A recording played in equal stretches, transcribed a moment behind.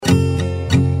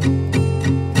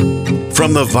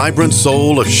From the vibrant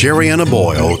soul of Sherrianna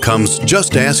Boyle comes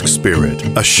Just Ask Spirit,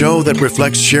 a show that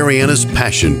reflects Sherrianna's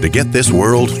passion to get this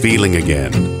world feeling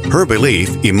again. Her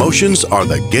belief, emotions are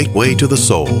the gateway to the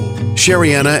soul.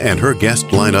 Sherrianna and her guest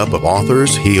lineup of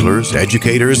authors, healers,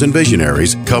 educators, and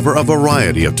visionaries cover a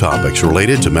variety of topics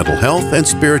related to mental health and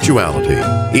spirituality.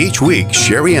 Each week,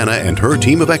 Sherrianna and her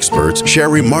team of experts share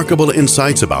remarkable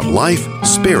insights about life,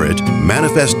 spirit,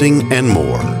 manifesting, and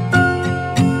more.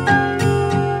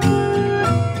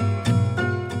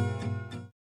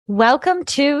 Welcome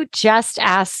to Just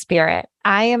Ask Spirit.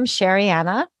 I am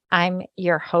Sherrianna. I'm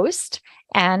your host,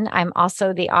 and I'm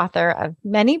also the author of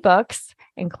many books,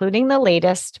 including the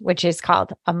latest, which is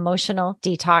called Emotional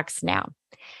Detox Now.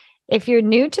 If you're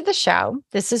new to the show,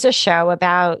 this is a show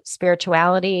about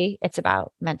spirituality. It's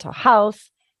about mental health.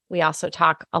 We also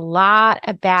talk a lot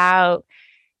about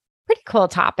pretty cool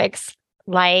topics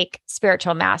like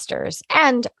spiritual masters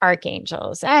and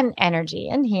archangels and energy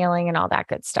and healing and all that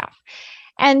good stuff.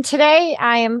 And today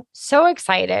I am so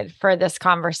excited for this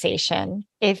conversation.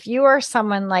 If you are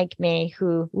someone like me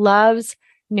who loves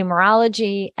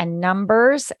numerology and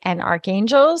numbers and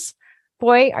archangels,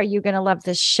 boy, are you going to love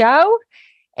this show.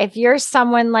 If you're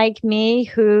someone like me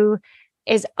who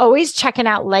is always checking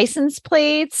out license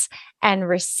plates and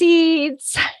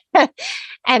receipts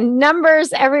and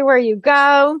numbers everywhere you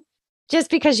go, just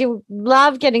because you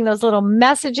love getting those little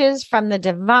messages from the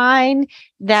divine,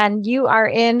 then you are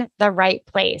in the right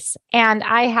place. And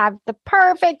I have the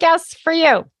perfect guest for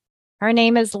you. Her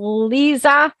name is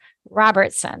Lisa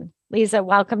Robertson. Lisa,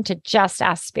 welcome to Just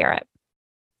Ask Spirit.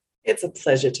 It's a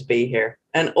pleasure to be here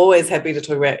and always happy to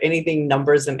talk about anything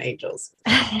numbers and angels.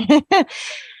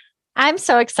 I'm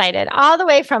so excited. All the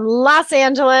way from Los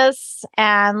Angeles.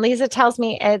 And Lisa tells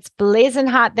me it's blazing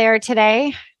hot there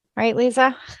today. Right,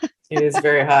 Lisa? It is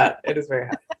very hot. It is very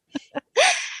hot.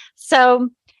 So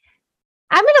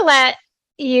I'm going to let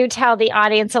you tell the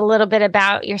audience a little bit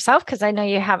about yourself, because I know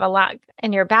you have a lot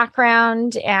in your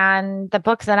background. And the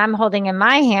book that I'm holding in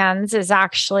my hands is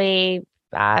actually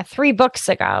 3 books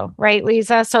ago, right,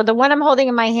 Lisa? So the one I'm holding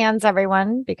in my hands,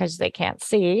 everyone, because they can't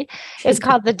see, is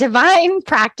called The Divine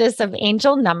Practice of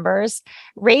Angel Numbers,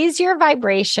 Raise Your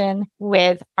Vibration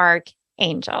with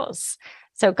Archangels.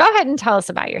 So go ahead and tell us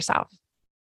about yourself.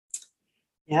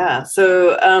 Yeah.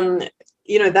 So,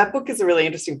 that book is a really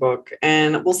interesting book,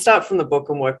 and we'll start from the book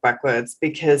and work backwards,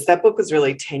 because that book was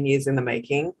really 10 years in the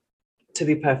making, to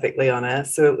be perfectly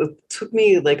honest. So it took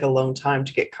me like a long time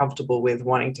to get comfortable with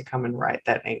wanting to come and write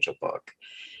that angel book.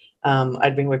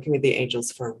 I'd been working with the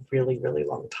angels for a really, really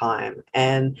long time,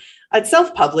 and I'd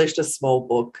self-published a small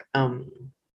book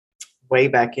way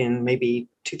back in maybe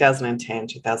 2010,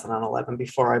 2011,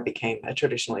 before I became a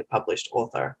traditionally published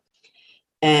author.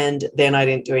 And then I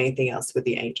didn't do anything else with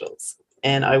the angels.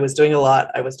 And I was doing a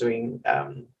lot. I was doing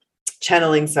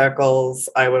channeling circles.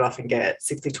 I would often get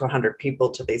 60 to 100 people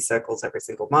to these circles every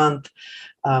single month.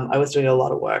 I was doing a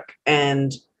lot of work.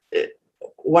 And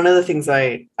one of the things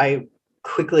I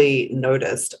quickly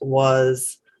noticed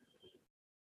was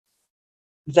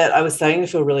that I was starting to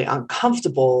feel really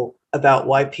uncomfortable about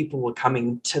why people were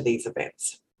coming to these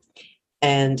events.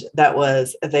 And that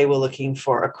was, they were looking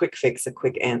for a quick fix, a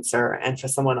quick answer, and for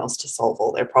someone else to solve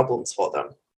all their problems for them.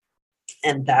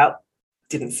 And that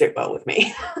didn't sit well with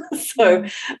me. So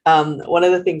one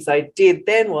of the things I did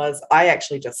then was I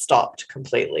actually just stopped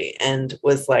completely and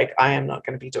was like, I am not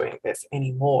going to be doing this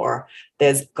anymore.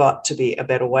 There's got to be a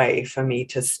better way for me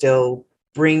to still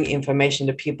bring information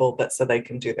to people, but so they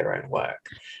can do their own work.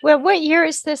 Well, what year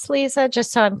is this, Lisa?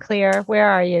 Just so I'm clear, where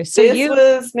are you? So this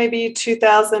was maybe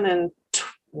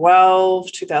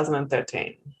 2012,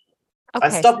 2013.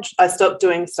 Okay. I stopped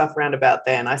doing stuff around about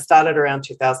then. I started around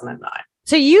 2009.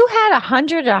 So you had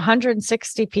 100 to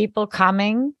 160 people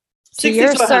coming? 60 to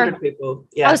 100 people.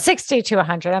 Yeah. Oh, 60 to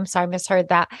 100. I'm sorry, I misheard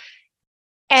that.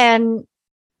 And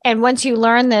once you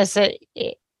learn this,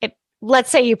 let's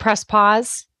say you press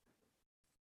pause,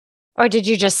 or did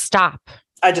you just stop?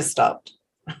 I just stopped.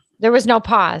 There was no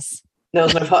pause. There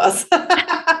was no pause.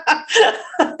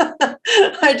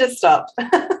 I just stopped.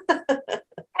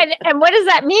 And what does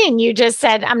that mean? You just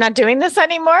said, I'm not doing this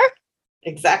anymore?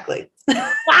 Exactly.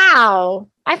 Wow.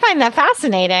 I find that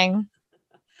fascinating.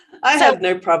 I have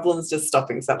no problems just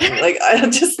stopping something. Like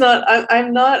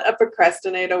I'm not a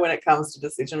procrastinator when it comes to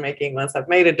decision making. Once I've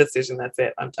made a decision, that's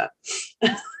it. I'm done.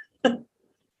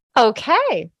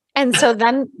 Okay. And so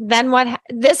then what,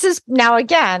 this is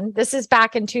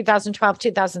back in 2012,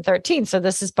 2013. So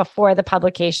this is before the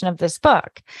publication of this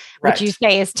book, which right. You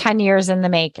say is 10 years in the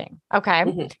making. Okay.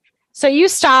 Mm-hmm. So you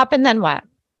stop, and then what?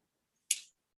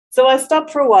 So I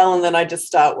stopped for a while, and then I just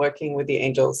start working with the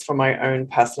angels for my own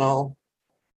personal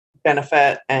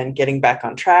benefit and getting back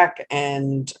on track.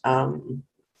 And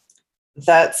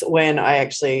that's when I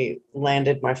actually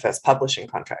landed my first publishing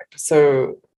contract.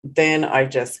 So then I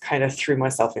just kind of threw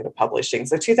myself into publishing.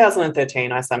 So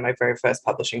 2013, I signed my very first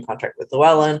publishing contract with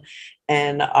Llewellyn,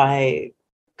 and I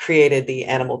created the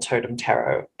Animal Totem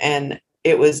Tarot. And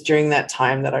it was during that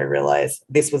time that I realized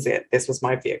this was it. This was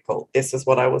my vehicle. This is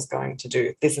what I was going to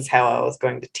do. This is how I was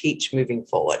going to teach moving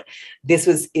forward.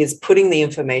 Is putting the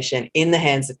information in the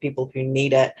hands of people who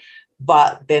need it,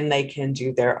 but then they can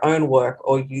do their own work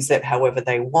or use it however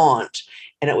they want.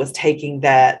 And it was taking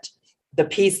the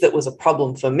piece that was a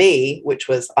problem for me, which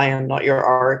was I am not your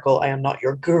oracle, I am not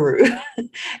your guru,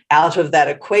 out of that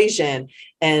equation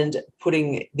and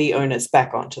putting the onus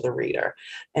back onto the reader.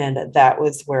 And that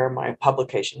was where my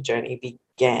publication journey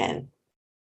began.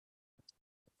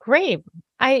 Great.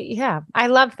 I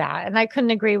love that. And I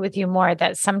couldn't agree with you more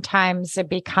that sometimes it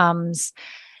becomes,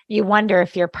 you wonder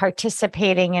if you're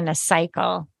participating in a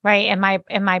cycle, right?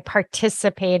 Am I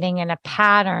participating in a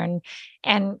pattern?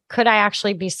 And could I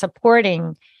actually be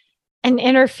supporting and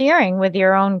interfering with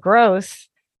your own growth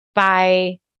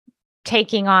by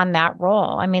taking on that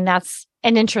role? I mean, that's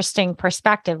an interesting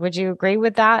perspective. Would you agree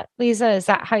with that, Lisa? Is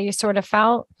that how you sort of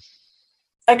felt?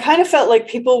 I kind of felt like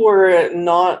people were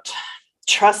not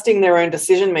trusting their own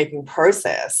decision-making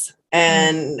process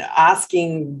and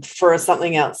asking for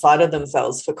something outside of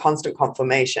themselves for constant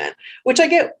confirmation, which I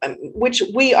get,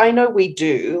 I know we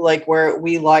do, like where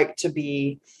we like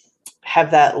to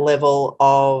have that level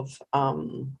of,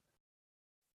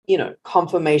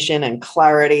 confirmation and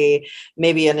clarity,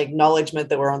 maybe an acknowledgement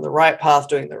that we're on the right path,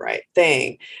 doing the right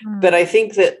thing. But I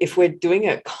think that if we're doing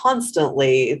it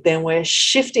constantly, then we're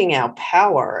shifting our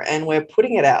power and we're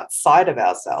putting it outside of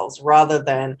ourselves rather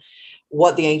than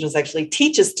what the angels actually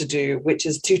teach us to do, which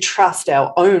is to trust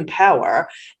our own power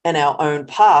and our own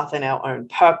path and our own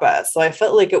purpose. So I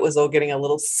felt like it was all getting a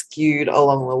little skewed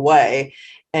along the way.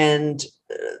 And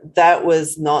that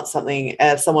was not something,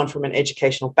 as someone from an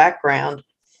educational background,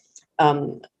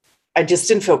 I just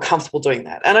didn't feel comfortable doing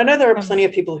that. And I know there are plenty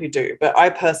of people who do, but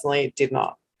I personally did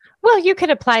not. Well, you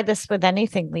could apply this with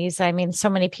anything, Lisa. I mean, so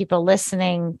many people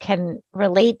listening can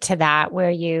relate to that, where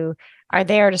you are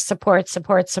there to support.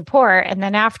 And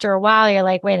then after a while, you're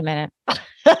like, wait a minute,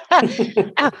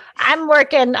 I'm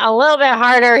working a little bit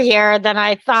harder here than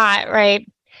I thought.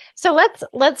 Right. So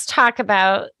let's talk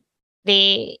about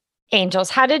the angels.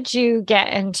 How did you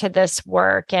get into this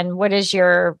work, and what is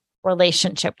your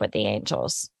relationship with the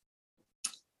angels?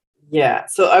 Yeah.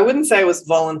 So I wouldn't say it was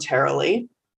voluntarily.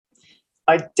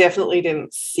 I definitely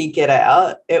didn't seek it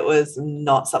out. It was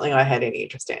not something I had any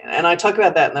interest in. And I talk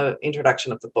about that in the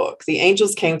introduction of the book. The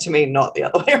angels came to me, not the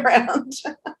other way around.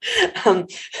 How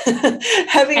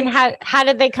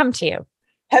did they come to you?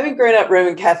 Having grown up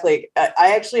Roman Catholic,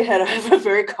 I actually had a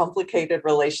very complicated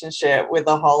relationship with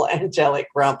the whole angelic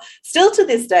realm. Still to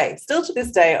this day,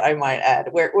 I might add,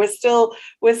 we're still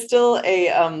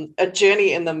a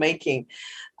journey in the making.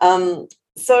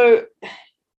 So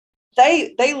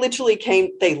they literally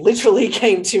came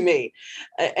to me,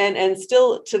 and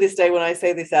still to this day, when I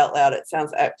say this out loud, it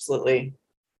sounds absolutely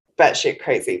batshit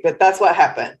crazy, but that's what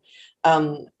happened.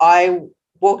 I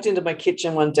walked into my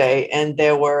kitchen one day and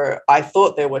I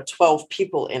thought there were 12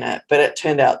 people in it, but it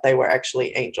turned out they were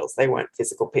actually angels. They weren't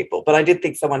physical people, but I did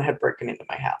think someone had broken into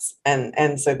my house.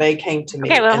 And so they came to me.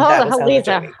 Okay, well,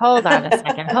 Lisa, hold on a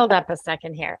second. Hold up a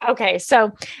second here. Okay,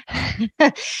 so,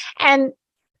 and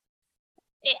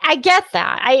I get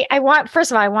that.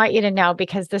 First of all, I want you to know,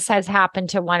 because this has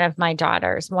happened to one of my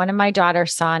daughters. One of my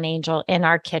daughters saw an angel in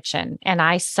our kitchen, and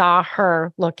I saw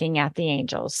her looking at the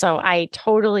angels. So I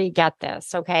totally get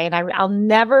this. Okay. And I'll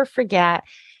never forget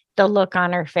the look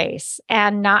on her face,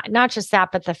 and not just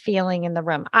that, but the feeling in the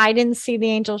room. I didn't see the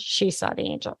angel. She saw the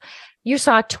angel. You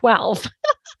saw 12.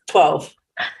 12.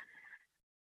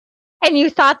 And you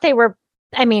thought they were,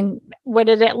 I mean, what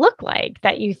did it look like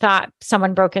that you thought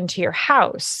someone broke into your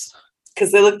house?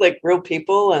 Because they looked like real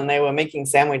people, and they were making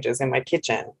sandwiches in my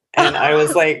kitchen. And I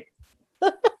was like,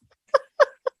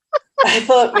 I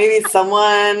thought maybe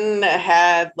someone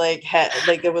had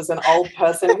there was an old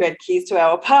person who had keys to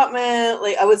our apartment.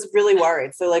 Like, I was really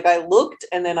worried. So like I looked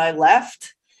and then I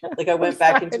left. Like I went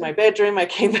back into my bedroom. I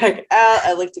came back out.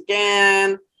 I looked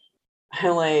again.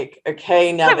 I'm like,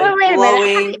 okay, now they're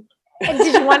glowing.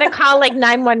 Did you want to call like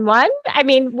 911? I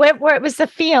mean, what was the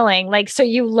feeling? Like, so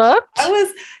you looked? I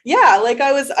was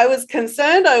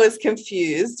concerned. I was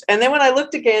confused. And then when I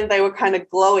looked again, they were kind of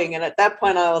glowing. And at that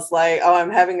point I was like, oh,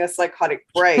 I'm having a psychotic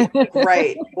break.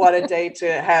 Great. What a day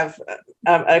to have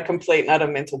a complete and utter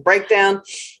mental breakdown.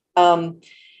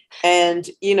 And,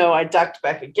 I ducked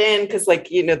back again because,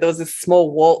 there was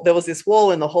this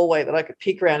wall in the hallway that I could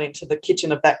peek around into the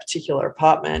kitchen of that particular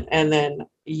apartment. And then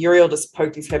Uriel just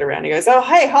poked his head around. He goes, "Oh,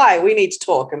 hey, hi, we need to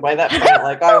talk." And by that point,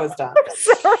 I was done.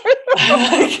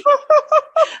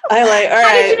 All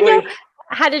right.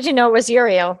 How did you know it was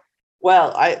Uriel?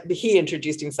 Well, he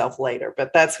introduced himself later,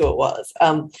 but that's who it was.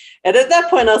 And at that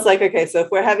point, I was like, okay, so if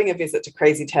we're having a visit to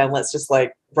Crazy Town, let's just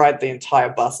ride the entire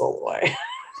bus all the way.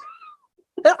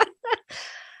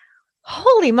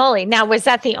 Holy moly. Now, was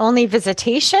that the only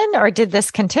visitation or did this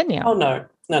continue? Oh, no.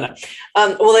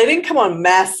 Well, they didn't come on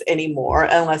mass anymore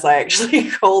unless I actually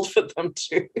called for them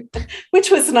to,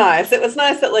 which was nice. It was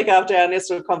nice that after our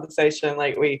initial conversation,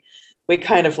 we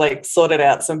kind of sorted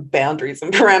out some boundaries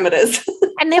and parameters.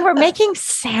 And they were making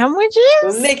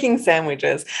sandwiches? Making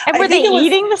sandwiches. And were they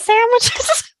eating the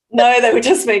sandwiches? No, they were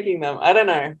just making them. I don't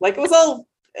know. It was all...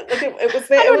 it was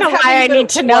there. I don't know why I need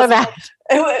to know that.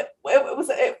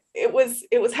 It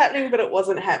was happening, but it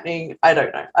wasn't happening. I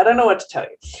don't know. I don't know what to tell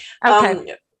you.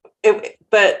 Okay.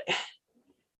 But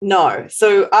no.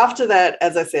 So after that,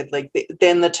 as I said,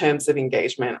 then the terms of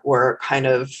engagement were kind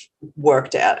of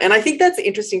worked out. And I think that's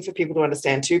interesting for people to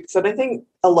understand too, because I don't think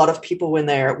a lot of people when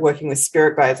they're working with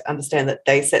spirit guides understand that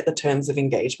they set the terms of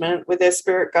engagement with their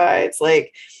spirit guides.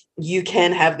 You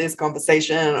can have this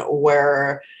conversation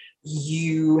where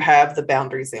you have the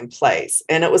boundaries in place.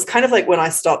 And it was kind of when I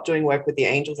stopped doing work with the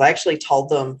angels, I actually told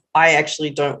them, I actually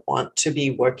don't want to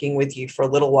be working with you for a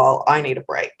little while. I need a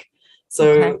break.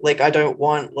 So I don't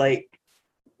want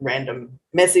random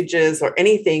messages or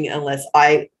anything unless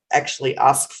I actually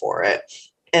ask for it.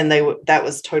 And that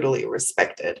was totally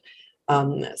respected.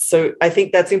 So I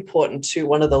think that's important too.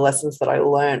 One of the lessons that I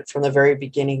learned from the very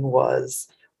beginning was,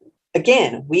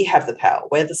 again, we have the power.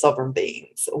 We're the sovereign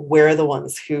beings. We're the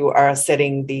ones who are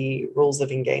setting the rules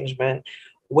of engagement.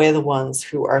 We're the ones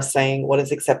who are saying what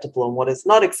is acceptable and what is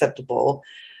not acceptable,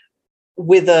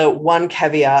 with one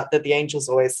caveat that the angels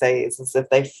always say is if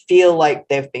they feel like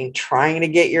they've been trying to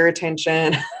get your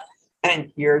attention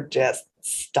and you're just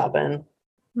stubborn,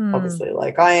 obviously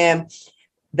like I am,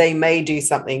 they may do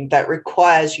something that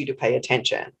requires you to pay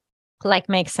attention. Like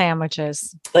make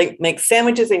sandwiches. Make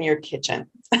sandwiches in your kitchen.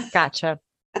 Gotcha.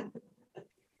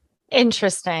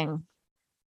 Interesting.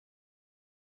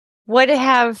 What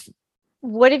have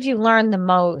you learned the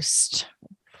most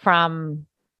from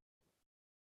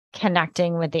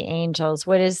connecting with the angels?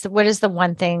 What is the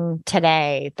one thing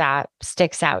today that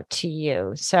sticks out to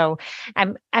you? So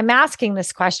I'm asking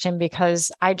this question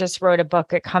because I just wrote a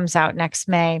book. It comes out next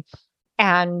May.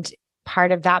 And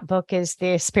part of that book is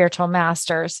the Spiritual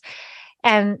Masters.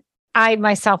 And I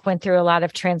myself went through a lot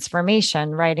of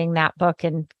transformation writing that book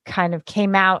and kind of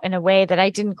came out in a way that I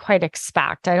didn't quite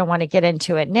expect. I don't want to get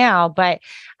into it now, but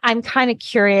I'm kind of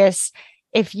curious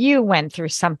if you went through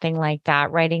something like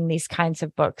that, writing these kinds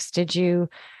of books. Did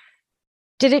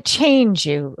it change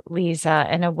you, Lisa,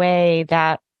 in a way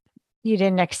that you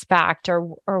didn't expect? Or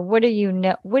what do you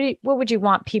know? What would you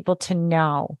want people to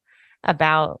know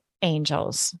about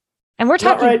angels? And we're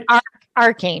talking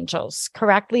archangels,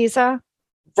 correct, Lisa?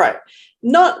 Right.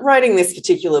 Not writing this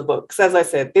particular book, because as I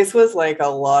said, this was a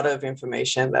lot of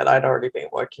information that I'd already been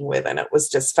working with, and it was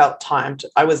just felt time to,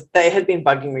 they had been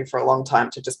bugging me for a long time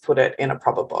to just put it in a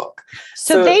proper book.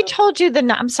 So they told you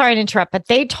I'm sorry to interrupt, but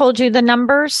they told you the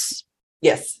numbers?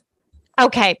 Yes.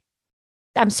 Okay.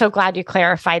 I'm so glad you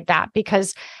clarified that,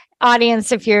 because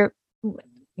audience, if you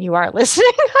are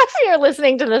listening, if you're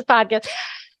listening to this podcast.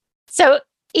 So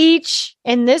each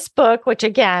in this book, which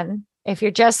again, if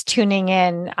you're just tuning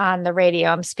in on the radio,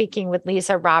 I'm speaking with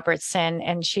Lisa Robertson,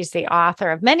 and she's the author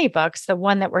of many books. The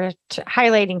one that we're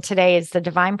highlighting today is The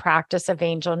Divine Practice of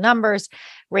Angel Numbers,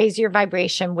 Raise Your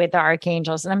Vibration with the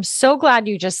Archangels. And I'm so glad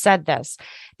you just said this,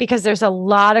 because there's a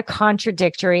lot of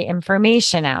contradictory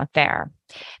information out there.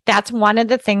 That's one of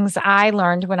the things I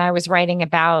learned when I was writing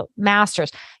about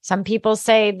masters. Some people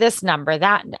say this number,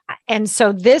 that, and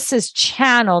so this is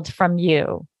channeled from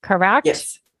you, correct?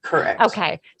 Yes. Correct.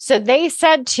 Okay. So they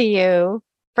said to you,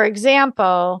 for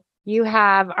example, you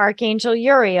have Archangel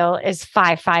Uriel is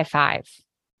 555.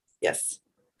 Yes.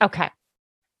 Okay.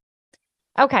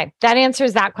 Okay. That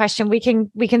answers that question. We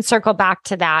can circle back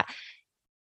to that.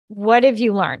 What have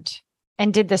you learned?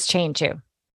 And did this change you?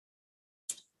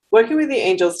 Working with the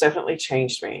angels definitely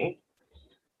changed me.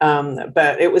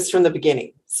 But it was from the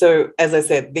beginning. So as I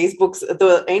said, these books,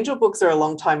 the angel books, are a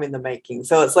long time in the making.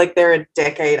 So it's they're a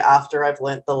decade after I've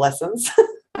learned the lessons.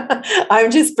 I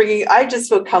just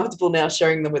feel comfortable now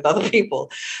sharing them with other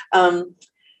people.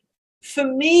 For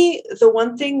me, the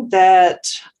one thing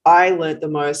that I learned the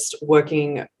most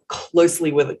working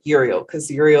closely with Uriel,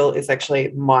 because Uriel is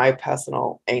actually my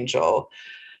personal angel,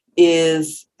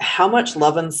 is how much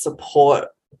love and support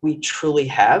we truly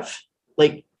have,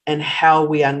 like, and how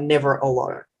we are never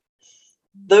alone.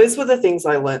 Those were the things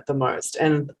I learned the most.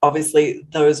 And obviously,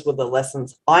 those were the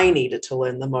lessons I needed to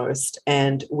learn the most.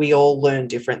 And we all learn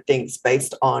different things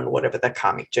based on whatever the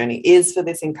karmic journey is for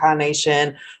this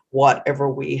incarnation, whatever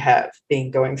we have been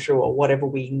going through, or whatever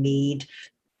we need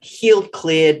healed,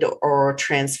 cleared, or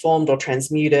transformed or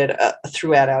transmuted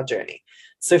throughout our journey.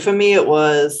 So for me, it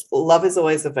was love is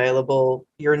always available.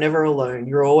 You're never alone.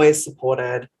 You're always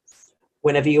supported.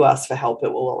 Whenever you ask for help,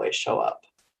 it will always show up.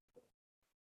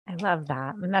 I love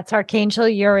that. And that's Archangel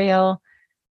Uriel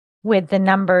with the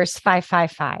numbers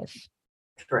 555.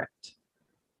 Correct.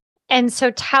 And so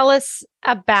tell us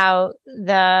about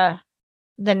the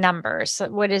numbers.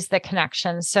 What is the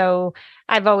connection? So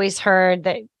I've always heard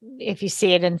that if you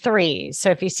see it in threes,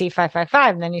 so if you see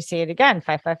 555, then you see it again,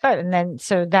 555. And then,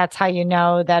 so that's how you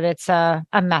know that it's a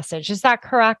message. Is that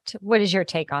correct? What is your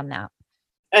take on that?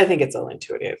 I think it's all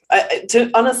intuitive.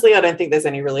 Honestly, I don't think there's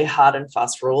any really hard and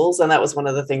fast rules. And that was one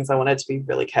of the things I wanted to be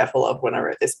really careful of when I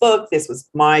wrote this book. This was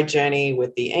my journey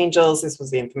with the angels. This was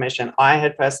the information I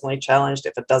had personally challenged.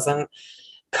 If it doesn't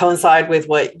coincide with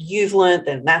what you've learned,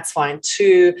 then that's fine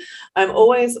too. I'm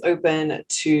always open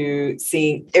to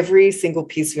seeing every single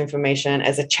piece of information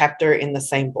as a chapter in the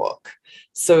same book.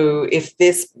 So if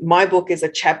my book is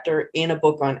a chapter in a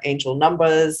book on angel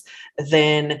numbers,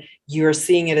 then you're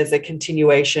seeing it as a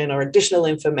continuation or additional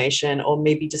information, or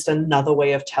maybe just another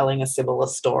way of telling a similar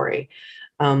story.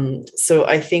 So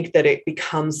I think that it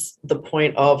becomes the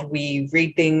point of we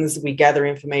read things, we gather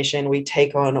information, we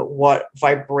take on what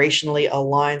vibrationally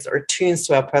aligns or attunes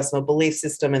to our personal belief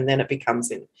system, and then it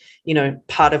becomes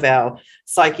part of our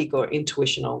psychic or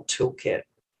intuitional toolkit.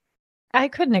 I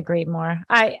couldn't agree more.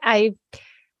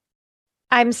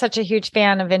 I'm such a huge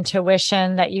fan of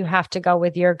intuition that you have to go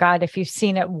with your gut. If you've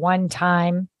seen it one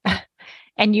time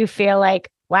and you feel like,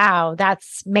 wow,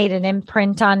 that's made an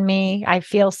imprint on me, I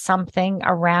feel something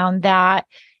around that,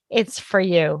 it's for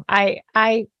you.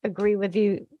 I agree with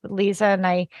you, Lisa, and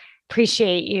I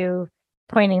appreciate you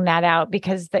pointing that out,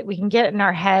 because that we can get in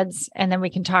our heads and then we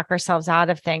can talk ourselves out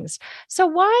of things. So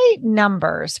why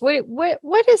numbers?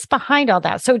 What is behind all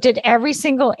that? So did every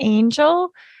single angel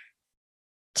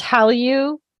tell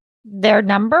you their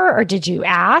number, or did you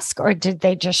ask, or did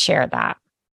they just share that?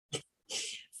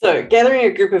 So gathering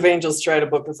a group of angels to write a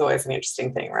book is always an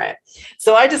interesting thing, right?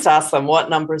 So I just asked them what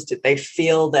numbers did they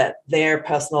feel that their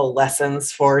personal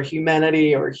lessons for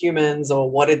humanity or humans, or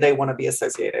what did they want to be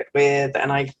associated with?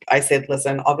 And I said,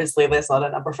 listen, obviously there's not a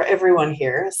number for everyone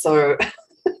here. So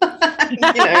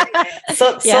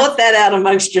sort that out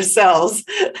amongst yourselves.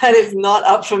 That is not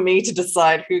up for me to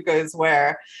decide who goes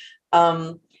where.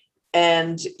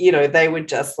 And, they would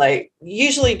just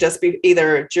usually just be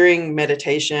either during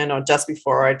meditation or just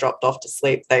before I dropped off to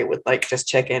sleep, they would just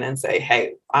check in and say,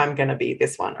 hey, I'm going to be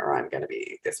this one, or I'm going to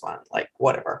be this one,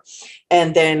 whatever.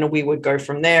 And then we would go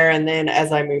from there. And then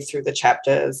as I moved through the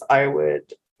chapters, I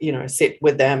would, sit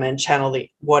with them and channel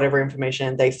whatever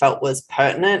information they felt was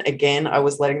pertinent. Again, I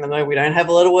was letting them know we don't have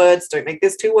a lot of words. Don't make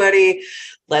this too wordy.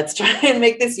 Let's try and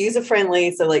make this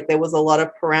user-friendly. So there was a lot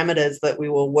of parameters that we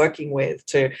were working with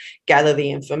to gather the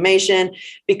information,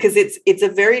 because it's a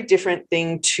very different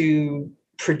thing to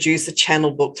produce a channel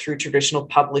book through traditional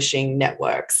publishing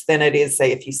networks than it is,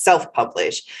 say, if you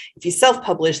self-publish. If you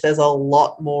self-publish, there's a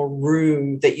lot more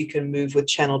room that you can move with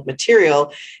channeled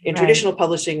material. In traditional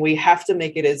publishing, we have to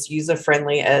make it as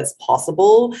user-friendly as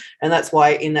possible. And that's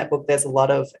why in that book, there's a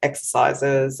lot of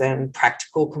exercises and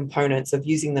practical components of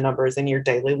using the numbers in your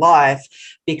daily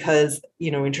life, because,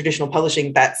 in traditional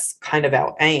publishing, that's kind of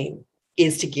our aim,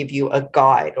 is to give you a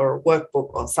guide or a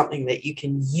workbook or something that you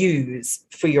can use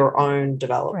for your own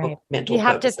developmental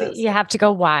purposes. You have to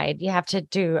go wide. You have to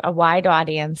do a wide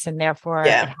audience, and therefore it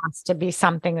has to be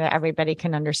something that everybody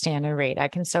can understand and read. I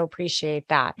can so appreciate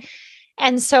that.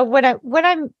 And so what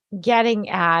I'm getting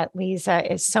at,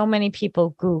 Lisa, is so many people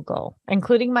Google,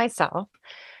 including myself,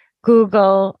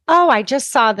 Google, oh, I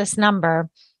just saw this number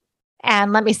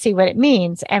and let me see what it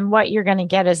means. And what you're going to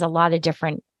get is a lot of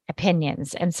different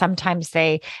opinions. And sometimes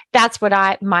that's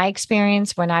what my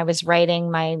experience when I was writing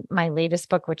my latest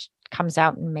book, which comes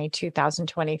out in May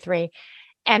 2023.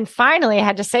 And finally I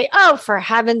had to say, oh, for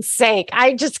heaven's sake,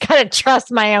 I just got to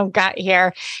trust my own gut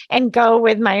here and go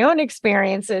with my own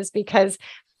experiences, because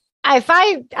I'm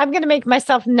going to make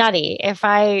myself nutty if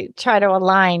I try to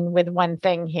align with one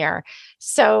thing here.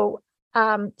 So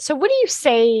what do you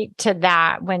say to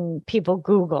that when people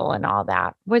Google and all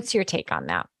that? What's your take on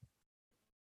that?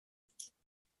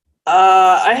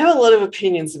 I have a lot of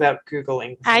opinions about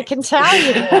Googling. I can tell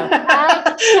you do.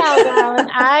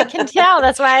 I can tell.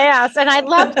 That's why I asked. And I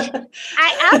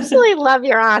absolutely love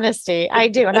your honesty. I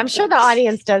do. And I'm sure the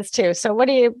audience does too. So what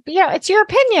do you, it's your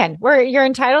opinion. You're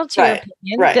entitled to your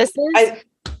opinion. Right. This is,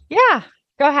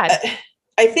 go ahead.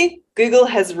 I think Google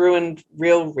has ruined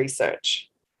real research.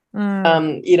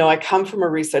 I come from a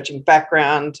researching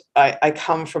background. I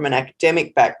come from an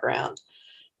academic background,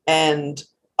 and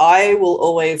I will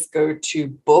always go to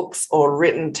books or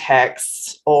written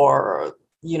texts or,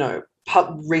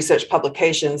 research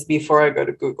publications before I go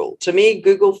to Google. To me,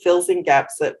 Google fills in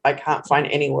gaps that I can't find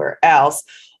anywhere else.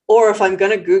 Or if I'm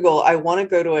going to Google, I want to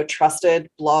go to a trusted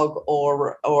blog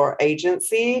or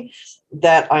agency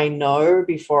that I know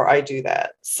before I do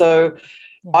that. So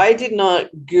I did not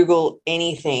Google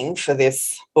anything for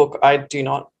this book, I do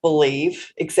not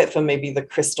believe, except for maybe the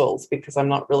crystals, because I'm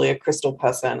not really a crystal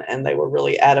person, and they were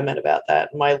really adamant about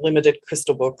that. My limited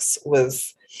crystal books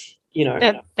was,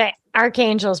 the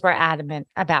archangels were adamant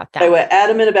about that. They were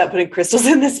adamant about putting crystals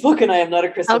in this book, and I am not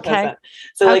a crystal person.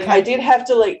 So I did have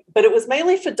to but it was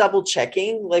mainly for double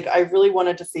checking. I really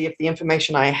wanted to see if the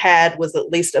information I had was at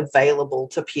least available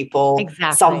to people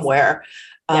somewhere.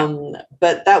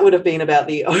 But that would have been about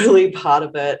the only part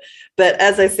of it. But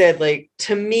as I said,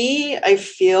 to me, I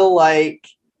feel like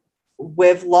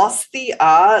we've lost the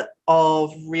art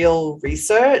of real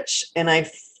research. And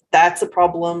that's a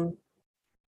problem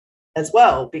as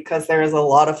well, because there is a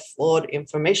lot of flawed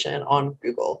information on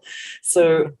Google.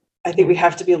 So I think we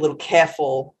have to be a little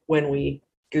careful when we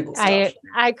Google stuff.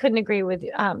 I couldn't agree with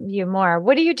you more.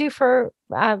 What do you do for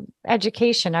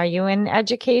education? Are you in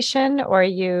education, or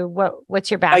what's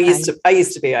your background? I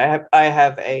used to be. I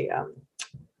have a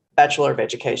Bachelor of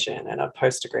Education and a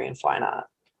post degree in fine art.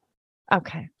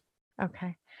 Okay.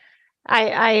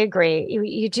 I agree.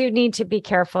 You do need to be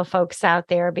careful, folks out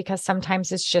there, because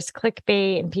sometimes it's just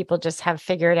clickbait and people just have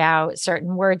figured out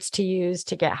certain words to use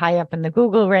to get high up in the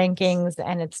Google rankings.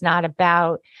 And it's not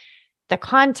about the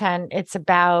content. It's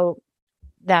about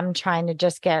them trying to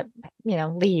just get,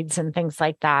 leads and things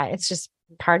like that. It's just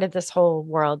part of this whole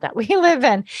world that we live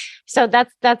in. So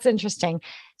that's interesting.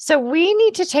 So we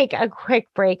need to take a quick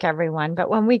break, everyone.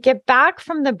 But when we get back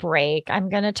from the break, I'm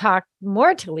going to talk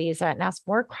more to Lisa and ask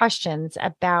more questions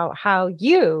about how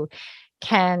you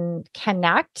can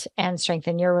connect and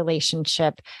strengthen your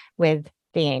relationship with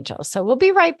the angels. So we'll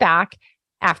be right back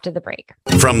after the break.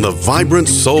 From the vibrant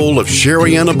soul of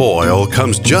Sherianna Boyle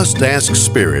comes Just Ask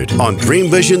Spirit on Dream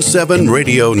Vision 7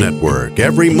 Radio Network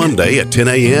every Monday at 10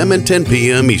 a.m. and 10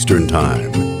 p.m. Eastern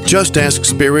Time. Just Ask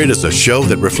Spirit is a show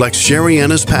that reflects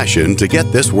Sherianna's passion to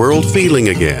get this world feeling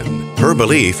again. Her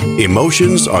belief,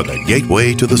 emotions are the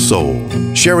gateway to the soul.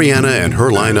 Sherianna and her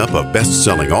lineup of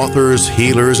best-selling authors,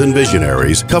 healers, and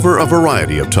visionaries cover a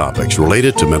variety of topics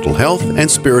related to mental health and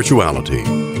spirituality.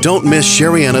 Don't miss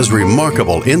Sherianna's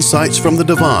remarkable insights from the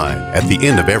divine at the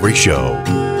end of every show.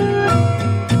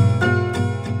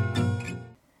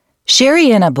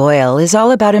 Sherianna Boyle is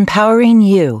all about empowering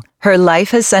you. Her life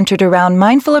has centered around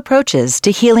mindful approaches to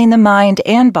healing the mind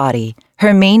and body.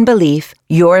 Her main belief,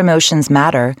 your emotions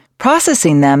matter,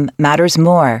 processing them matters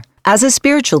more. As a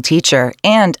spiritual teacher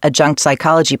and adjunct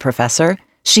psychology professor,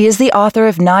 she is the author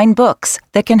of 9 books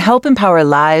that can help empower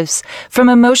lives, from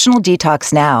Emotional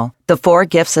Detox Now, The 4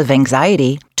 Gifts of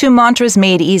Anxiety, to Mantras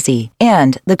Made Easy,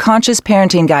 and The Conscious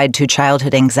Parenting Guide to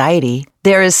Childhood Anxiety.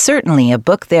 There is certainly a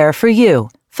book there for you.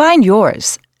 Find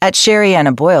yours at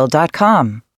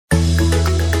SheriannaBoyle.com.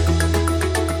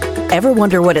 Ever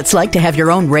wonder what it's like to have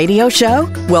your own radio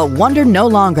show? Well, wonder no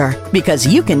longer, because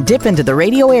you can dip into the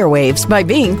radio airwaves by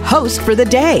being host for the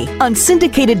day on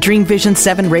syndicated Dream Vision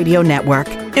 7 Radio Network.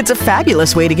 It's a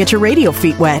fabulous way to get your radio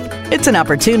feet wet. It's an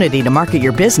opportunity to market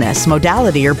your business,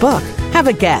 modality, or book. Have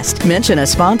a guest, mention a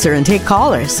sponsor, and take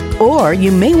callers. Or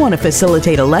you may want to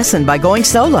facilitate a lesson by going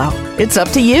solo. It's up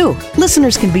to you.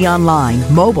 Listeners can be online,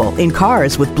 mobile, in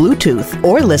cars with Bluetooth,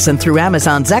 or listen through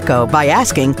Amazon's Echo by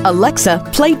asking, Alexa,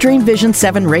 play Dream Vision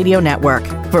 7 Radio Network.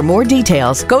 For more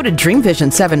details, go to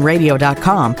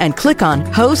dreamvision7radio.com and click on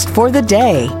Host for the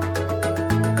Day.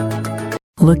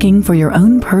 Looking for your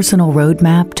own personal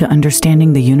roadmap to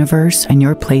understanding the universe and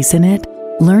your place in it?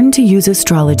 Learn to use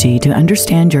astrology to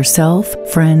understand yourself,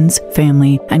 friends,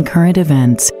 family, and current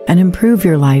events, and improve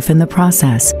your life in the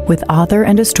process with author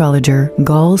and astrologer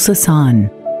Gul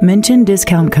Sasson. Mention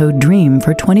discount code DREAM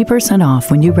for 20%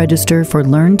 off when you register for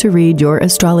Learn to Read Your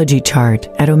Astrology Chart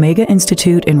at Omega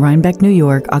Institute in Rhinebeck, New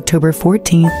York, October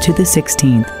 14th to the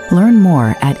 16th. Learn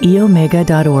more at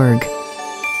eomega.org.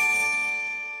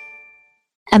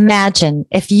 Imagine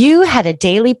if you had a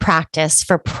daily practice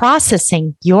for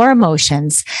processing your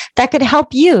emotions that could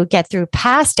help you get through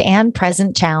past and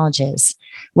present challenges.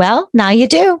 Well, now you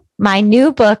do. My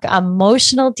new book,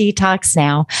 Emotional Detox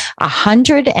Now,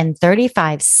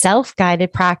 135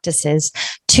 self-guided practices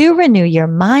to renew your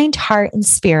mind, heart, and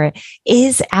spirit,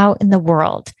 is out in the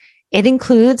world. It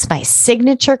includes my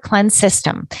signature cleanse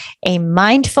system, a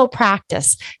mindful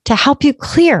practice to help you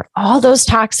clear all those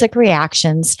toxic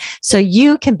reactions so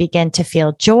you can begin to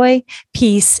feel joy,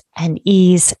 peace, and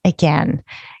ease again.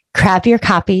 Grab your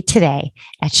copy today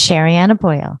at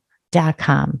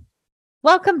SheriannaBoyle.com.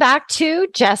 Welcome back to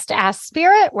Just Ask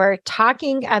Spirit. We're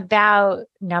talking about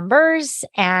numbers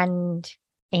and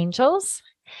angels.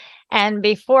 And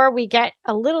before we get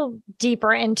a little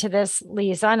deeper into this,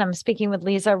 Lisa, and I'm speaking with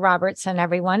Lisa Robertson,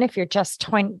 everyone, if you're just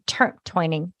turning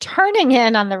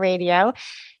in on the radio,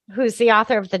 who's the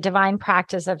author of The Divine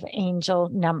Practice of Angel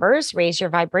Numbers, Raise Your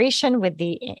Vibration with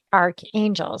the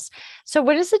Archangels. So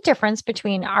what is the difference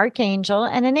between archangel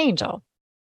and an angel?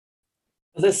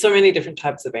 There's so many different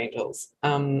types of angels.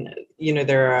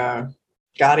 There are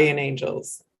guardian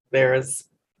angels, there's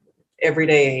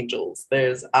everyday angels,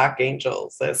 there's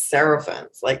archangels, there's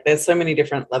seraphims. Like, there's so many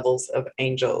different levels of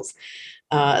angels.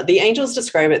 The angels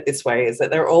describe it this way, is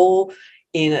that they're all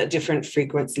in a different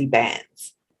frequency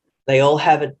bands. They all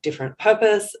have a different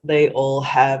purpose. They all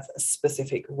have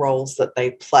specific roles that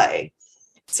they play.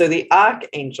 So the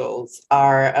archangels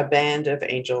are a band of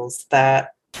angels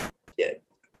that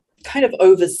kind of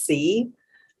oversee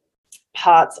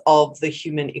parts of the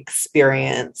human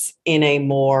experience in a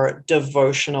more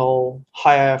devotional,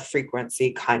 higher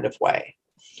frequency kind of way.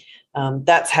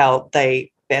 That's how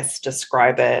they best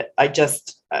describe it. I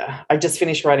just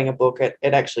finished writing a book. It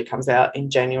actually comes out in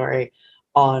January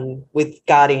with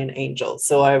guardian angels.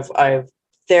 So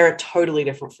they're a totally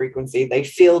different frequency. They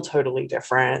feel totally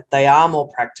different. They are more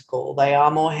practical. They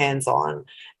are more hands-on,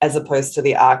 as opposed to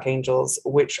the archangels,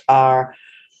 which are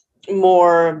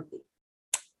more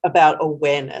about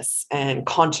awareness and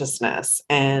consciousness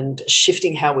and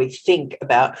shifting how we think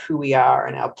about who we are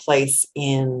and our place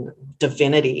in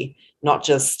divinity, not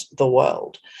just the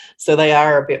world. So they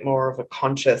are a bit more of a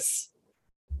conscious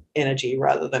energy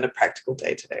rather than a practical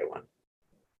day-to-day one.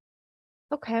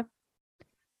 Okay.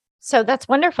 So that's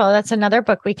wonderful. That's another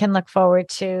book we can look forward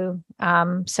to.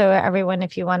 So everyone,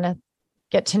 if you want to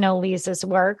get to know Lisa's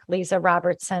work, Lisa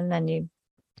Robertson, then you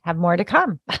have more to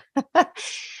come.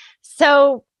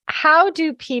 So how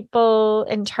do people,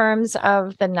 in terms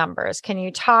of the numbers, can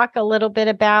you talk a little bit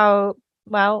about,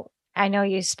 well, I know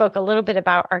you spoke a little bit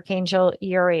about Archangel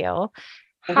Uriel.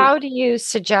 How do you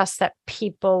suggest that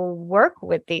people work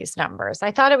with these numbers?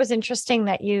 I thought it was interesting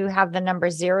that you have the number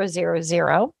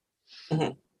 000.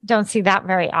 Don't see that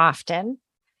very often.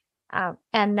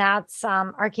 And that's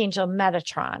Archangel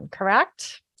Metatron,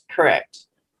 correct? Correct.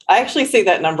 I actually see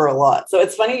that number a lot. So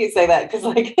it's funny you say that, because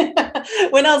like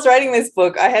when I was writing this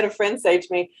book, I had a friend say to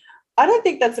me, I don't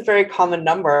think that's a very common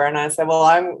number. And I said, well,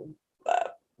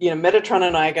 Metatron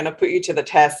and I are going to put you to the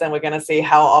test, and we're going to see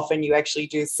how often you actually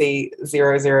do see 000.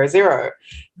 Right.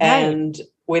 And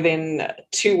within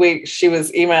 2 weeks, she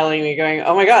was emailing me going,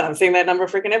 oh my God, I'm seeing that number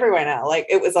freaking everywhere now. Like,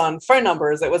 it was on phone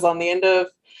numbers. It was on the end of,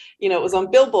 it was on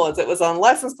billboards. It was on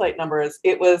license plate numbers.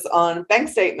 It was on bank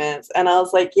statements. And I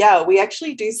was like, yeah, we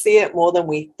actually do see it more than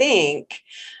we think.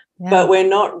 Yeah. But we're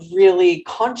not really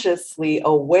consciously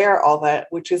aware of it,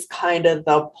 which is kind of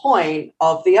the point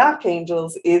of the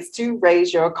archangels, is to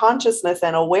raise your consciousness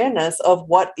and awareness of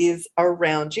what is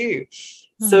around you.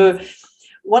 So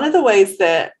one of the ways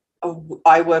that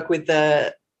I work with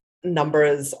the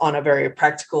numbers on a very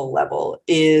practical level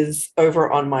is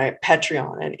over on my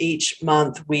Patreon. And each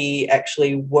month we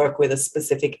actually work with a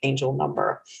specific angel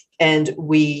number, and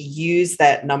we use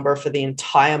that number for the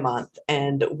entire month,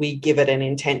 and we give it an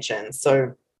intention.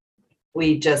 So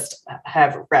we just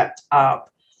have wrapped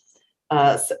up,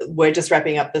 we're just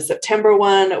wrapping up the September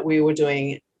one. We were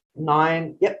doing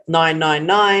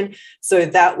 999. So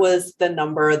that was the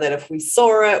number that if we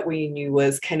saw it, we knew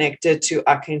was connected to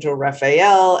Archangel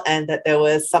Raphael, and that there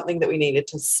was something that we needed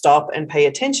to stop and pay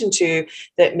attention to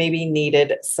that maybe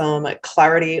needed some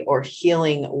clarity or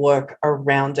healing work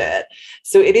around it.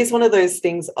 So it is one of those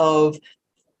things of,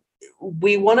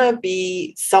 we want to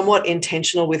be somewhat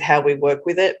intentional with how we work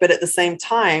with it, but at the same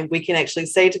time, we can actually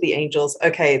say to the angels,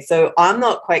 okay, so I'm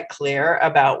not quite clear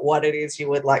about what it is you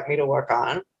would like me to work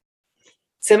on.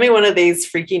 Send me one of these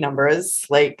freaky numbers,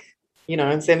 like,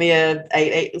 send me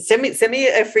send me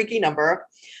a freaky number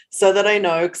so that I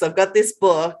know, because I've got this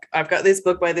book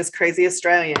by this crazy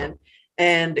Australian,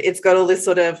 and it's got all this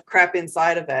sort of crap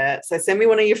inside of it. So send me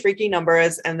one of your freaky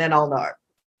numbers, and then I'll know.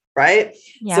 right?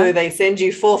 Yeah. So they send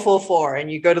you 444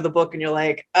 and you go to the book and you're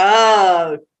like,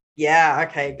 oh, yeah,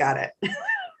 okay, got it.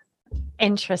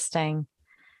 Interesting.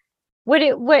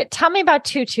 Tell me about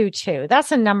 222.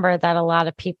 That's a number that a lot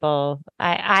of people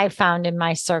I found in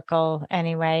my circle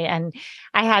anyway. And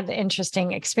I had an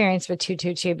interesting experience with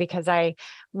 222 because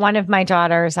one of my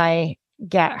daughters, I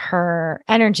get her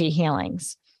energy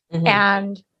healings. Mhm.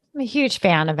 And I'm a huge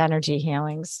fan of energy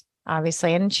healings,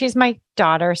 obviously. And she's my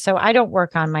daughter. So I don't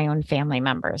work on my own family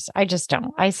members. I just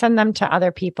don't. I send them to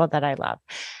other people that I love.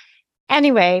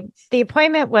 Anyway, the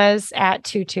appointment was at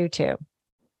 222.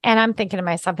 And I'm thinking to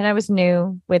myself, and I was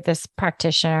new with this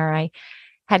practitioner. I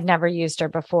had never used her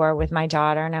before with my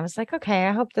daughter. And I was like, okay,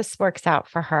 I hope this works out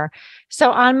for her.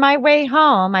 So on my way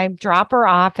home, I drop her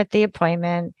off at the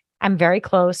appointment. I'm very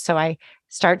close. So I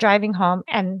start driving home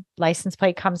and license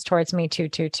plate comes towards me,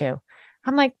 222.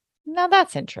 I'm like, no,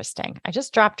 that's interesting. I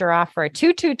just dropped her off for a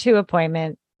 222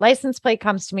 appointment. License plate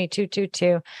comes to me,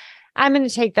 222. I'm going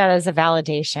to take that as a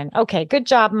validation. Okay, good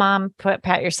job, Mom.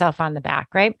 Pat yourself on the back,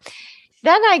 right?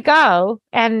 Then I go,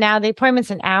 and now the appointment's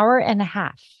an hour and a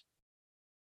half.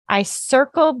 I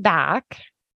circle back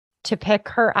to pick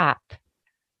her up.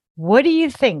 What do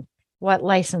you think? What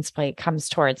license plate comes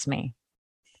towards me?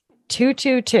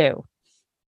 222.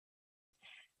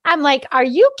 I'm like, are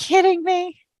you kidding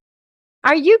me?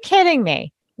 Are you kidding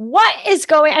me? What is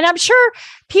going? And I'm sure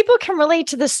people can relate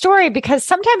to the story because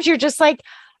sometimes you're just like,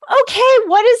 okay,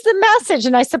 what is the message?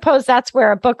 And I suppose that's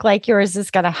where a book like yours is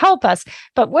going to help us.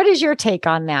 But what is your take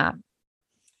on that?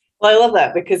 Well, I love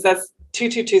that because that's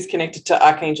 222 is connected to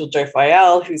Archangel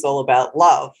Jophiel, who's all about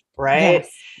love, right?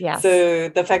 Yes. So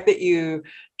the fact that you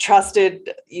trusted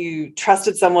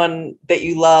someone that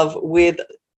you love with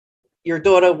your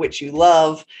daughter, which you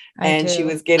love, and she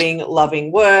was getting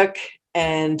loving work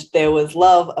and there was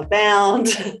love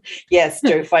abound. Yes,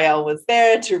 Jophiel was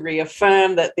there to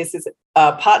reaffirm that this is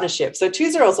a partnership. So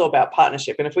 2s are also about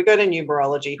partnership. And if we go to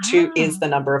numerology, 2 is the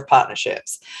number of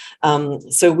partnerships.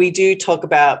 So we do talk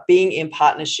about being in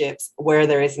partnerships where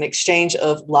there is an exchange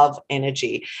of love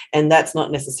energy, and that's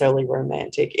not necessarily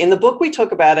romantic. In the book, we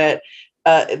talk about it,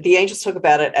 the angels talk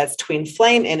about it as twin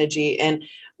flame energy. And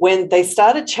when they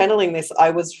started channeling this,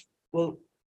 I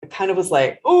kind of was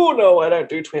like, oh, no, I don't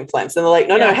do twin flames. And they're like,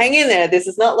 no, hang in there. This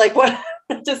is not like what,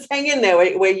 just hang in there.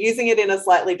 We're using it in a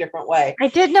slightly different way. I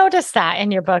did notice that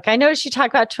in your book. I noticed you talk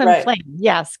about twin flame.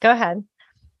 Yes, go ahead.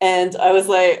 And I was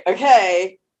like,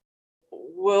 okay,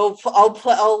 well,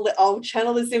 I'll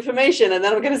channel this information. And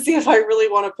then I'm going to see if I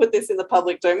really want to put this in the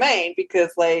public domain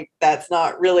because like, that's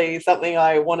not really something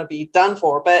I want to be done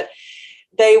for. But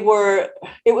it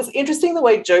was interesting the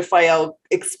way Jophiel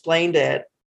explained it,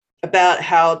 about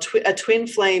how a twin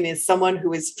flame is someone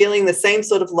who is feeling the same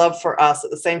sort of love for us at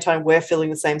the same time we're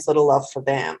feeling the same sort of love for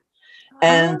them.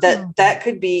 And that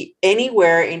could be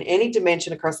anywhere in any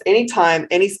dimension across any time,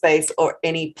 any space, or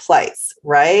any place,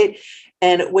 right?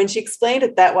 And when she explained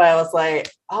it that way, I was like,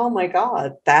 oh my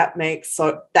God, that makes sense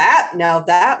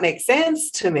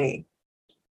to me.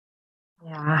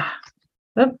 Yeah.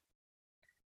 Oops.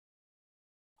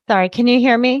 Sorry, can you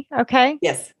hear me? Okay.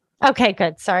 Yes. Okay,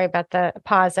 good. Sorry about the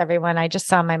pause, everyone. I just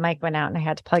saw my mic went out and I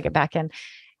had to plug it back in.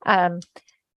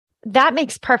 That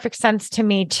makes perfect sense to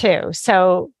me too.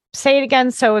 So say it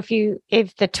again. So if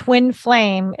the twin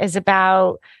flame is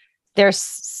about there's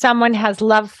someone has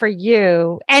love for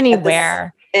you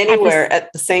anywhere.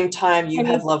 At the same time you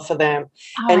have love for them.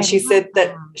 And she said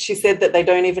that they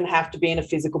don't even have to be in a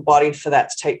physical body for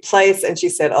that to take place. And she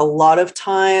said a lot of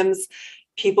times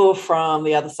people from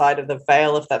the other side of the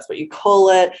veil, if that's what you call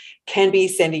it, can be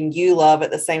sending you love at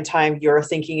the same time you're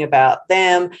thinking about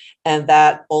them. And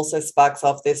that also sparks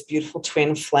off this beautiful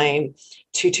twin flame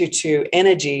 222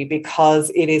 energy because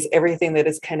it is everything that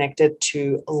is connected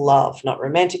to love, not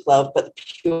romantic love, but the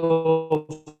pure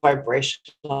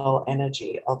vibrational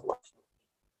energy of love.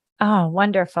 Oh,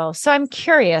 wonderful. So I'm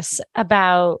curious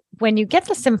about when you get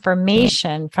this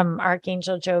information from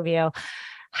Archangel Jophiel,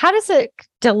 how does it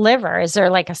deliver? Is there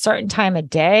like a certain time of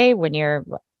day when you're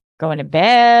going to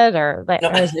bed or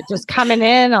is it just coming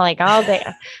in like all day?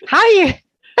 How are you?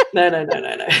 No.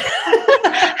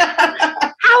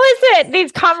 How is it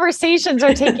these conversations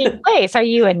are taking place? Are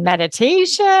you in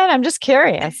meditation? I'm just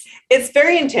curious. It's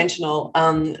very intentional.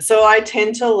 So I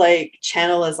tend to like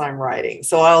channel as I'm writing.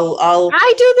 So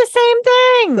I do the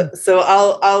same thing. So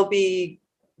I'll be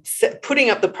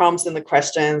putting up the prompts and the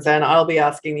questions, and I'll be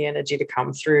asking the energy to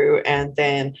come through. And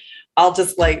then I'll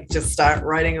just start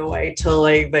writing away till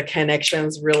like the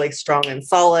connection's really strong and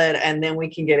solid. And then we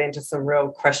can get into some real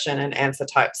question and answer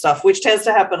type stuff, which tends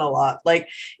to happen a lot. Like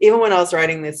even when I was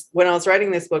writing this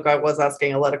book, I was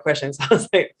asking a lot of questions. I was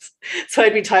like, so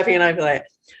I'd be typing and I'd be like,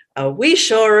 are we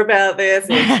sure about this?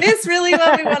 Is this really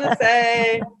what we want to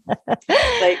say?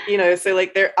 Like, so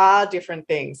like there are different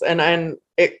things. And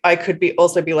I could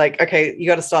also be like, okay, you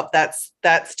got to stop. That's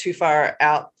too far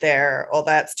out there, or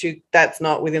that's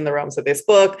not within the realms of this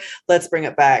book. Let's bring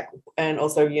it back. And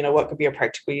also, what could be a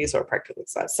practical use or a practical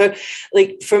exercise. So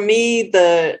like for me,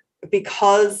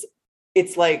 because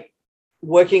it's like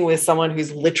working with someone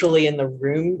who's literally in the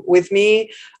room with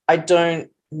me, I don't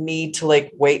need to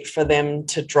like wait for them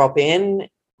to drop in.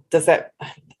 Does that,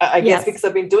 I guess, because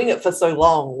I've been doing it for so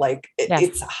long, like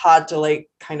it's hard to like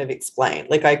kind of explain.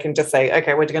 Like I can just say,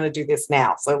 okay, we're going to do this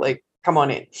now. So like, come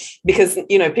on in, because,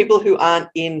 people who aren't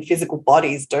in physical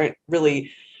bodies don't really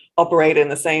operate in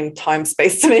the same time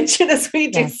space dimension as we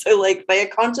do. Yes. So like their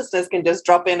consciousness can just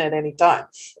drop in at any time.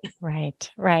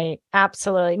 Right.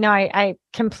 Absolutely. No, I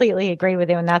completely agree with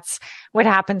you. And that's what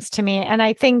happens to me. And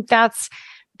I think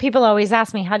people always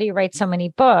ask me, how do you write so many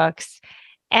books?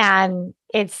 And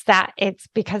it's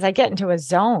because I get into a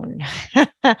zone,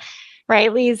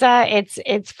 right, Lisa?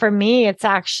 It's for me, it's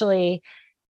actually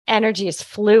energy is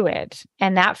fluid,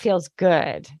 and that feels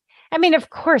good. I mean,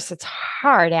 of course, it's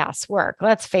hard ass work.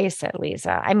 Let's face it,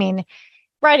 Lisa. I mean,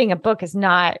 writing a book is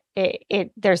not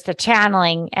it. There's the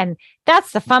channeling, and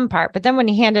that's the fun part. But then when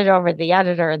you hand it over to the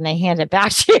editor and they hand it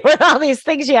back to you with all these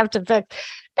things you have to fix,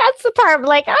 that's the part of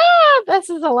like, this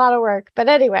is a lot of work. But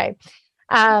anyway,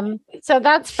 so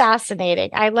that's fascinating.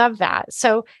 I love that.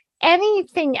 So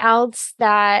anything else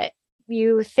that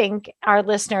you think our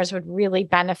listeners would really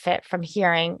benefit from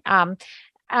hearing?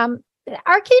 Archangels,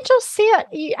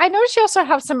 I notice you also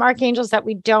have some archangels that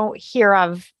we don't hear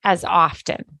of as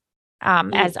often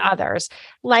as others.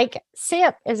 Like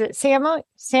is it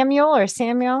Samuel or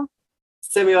Samuel?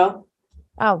 Samuel.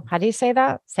 Oh, how do you say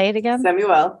that? Say it again.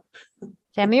 Samuel.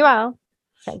 Samuel,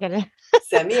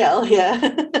 yeah.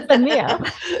 Samuel.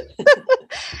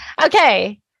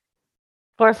 Okay.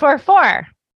 444.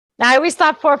 Now I always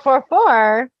thought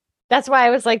 444. That's why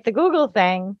I was like the Google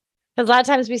thing. Because a lot of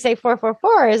times we say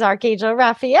 444 is Archangel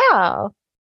Raphael.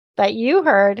 But you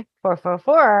heard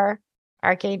 444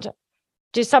 Archangel.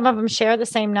 Do some of them share the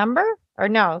same number? Or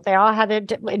no? They all had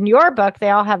in your book, they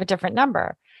all have a different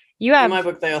number. You have, in my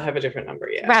book, they all have a different number,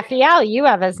 yeah. Raphael, you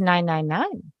have as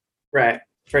 999. Right,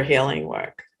 for healing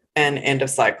work and end of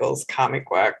cycles, karmic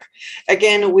work.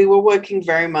 Again, we were working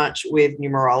very much with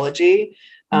numerology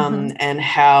and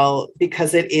how,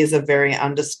 because it is a very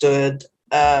understood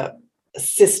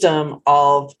system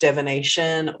of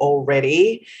divination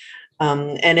already.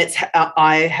 And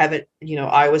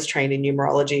I was trained in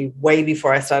numerology way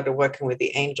before I started working with the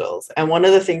angels. And one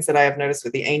of the things that I have noticed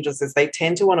with the angels is they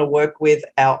tend to want to work with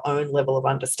our own level of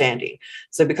understanding.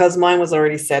 So because mine was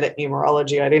already set at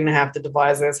numerology, I didn't have to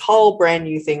devise this whole brand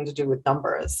new thing to do with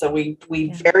numbers. So we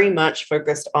very much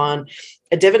focused on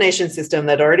a divination system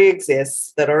that already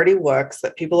exists, that already works,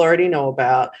 that people already know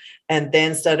about, and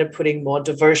then started putting more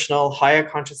devotional, higher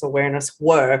conscious awareness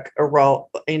work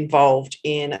involved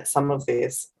in some of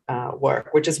this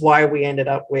work, which is why we ended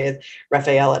up with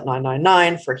Raphael at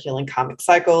 999 for healing karmic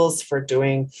cycles, for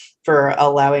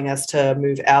allowing us to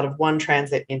move out of one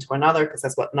transit into another, because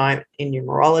that's what 9 in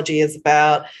numerology is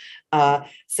about.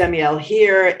 Samuel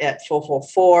here at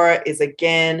 444 is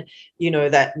again,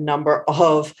 that number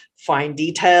of fine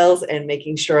details and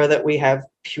making sure that we have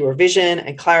pure vision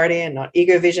and clarity and not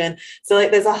ego vision. So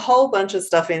there's a whole bunch of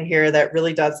stuff in here that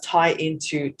really does tie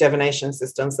into divination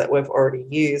systems that we've already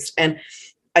used. And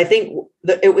I think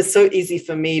that it was so easy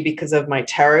for me because of my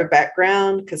tarot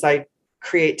background, because I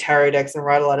create tarot decks and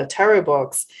write a lot of tarot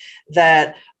books,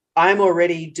 that I'm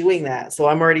already doing that. So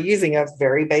I'm already using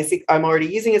I'm already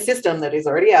using a system that is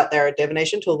already out there, a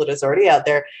divination tool that is already out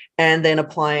there, and then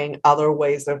applying other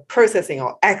ways of processing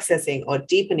or accessing or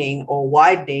deepening or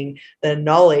widening the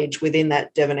knowledge within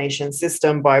that divination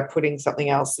system by putting something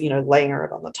else, laying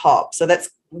it on the top. So that's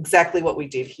exactly what we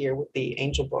did here with the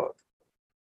angel book.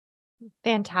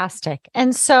 Fantastic.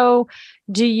 And so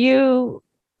do you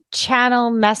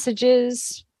channel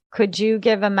messages? Could you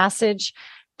give a message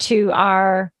to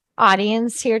our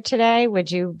audience here today?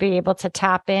 Would you be able to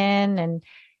tap in? And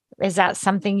is that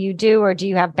something you do, or do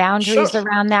you have boundaries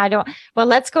around that? Well,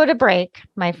 let's go to break,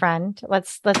 my friend.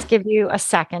 Let's give you a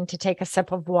second to take a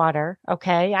sip of water.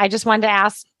 Okay. I just wanted to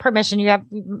ask permission.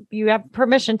 You have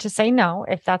permission to say no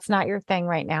if that's not your thing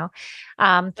right now.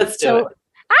 Let's do it.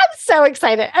 I'm so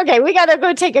excited. Okay, we got to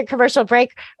go take a commercial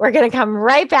break. We're going to come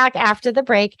right back after the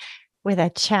break. with a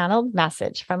channeled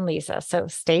message from Lisa. So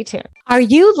stay tuned. Are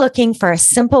you looking for a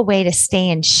simple way to stay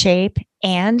in shape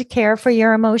and care for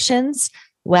your emotions?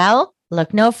 Well,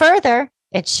 look no further.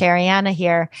 It's Sherianna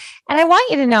here. And I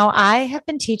want you to know I have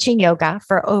been teaching yoga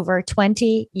for over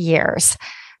 20 years.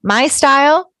 My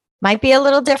style might be a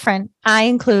little different. I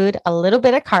include a little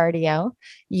bit of cardio,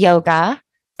 yoga,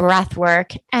 breath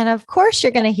work, and of course,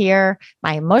 you're going to hear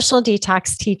my emotional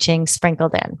detox teaching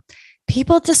sprinkled in.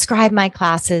 People describe my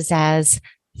classes as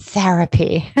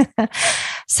therapy.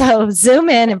 So zoom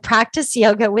in and practice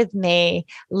yoga with me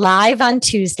live on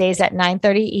Tuesdays at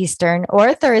 9:30 Eastern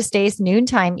or Thursdays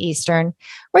noontime Eastern,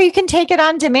 or you can take it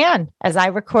on demand as I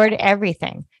record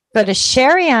everything. Go to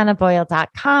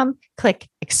SheriannaBoyle.com, click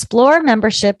Explore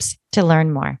Memberships to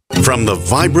learn more. From the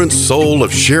vibrant soul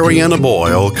of Sherianna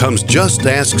Boyle comes Just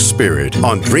Ask Spirit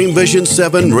on Dream Vision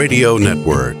 7 Radio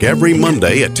Network every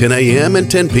Monday at 10 a.m.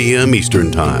 and 10 p.m. Eastern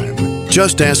Time.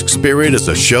 Just Ask Spirit is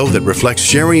a show that reflects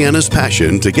Sherianna's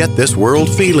passion to get this world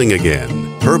feeling again.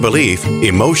 Her belief,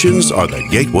 emotions are the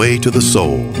gateway to the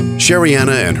soul.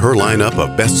 Sherianna and her lineup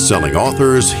of best-selling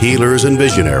authors, healers, and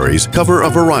visionaries cover a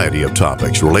variety of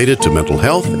topics related to mental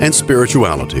health and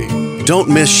spirituality. Don't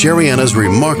miss Sherianna's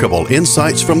remarkable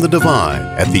insights from the divine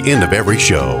at the end of every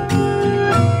show.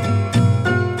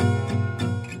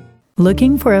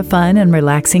 Looking for a fun and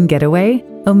relaxing getaway?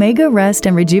 Omega Rest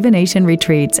and Rejuvenation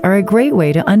Retreats are a great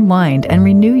way to unwind and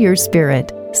renew your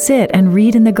spirit. Sit and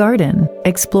read in the garden,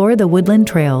 explore the woodland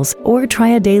trails, or try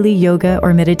a daily yoga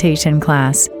or meditation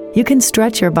class. You can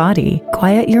stretch your body,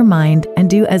 quiet your mind,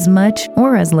 and do as much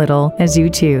or as little as you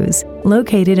choose.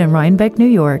 Located in Rhinebeck, New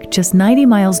York, just 90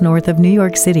 miles north of New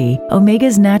York City,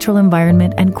 Omega's natural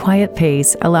environment and quiet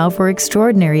pace allow for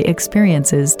extraordinary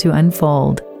experiences to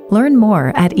unfold. Learn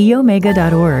more at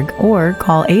eomega.org or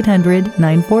call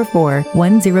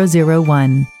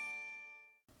 800-944-1001.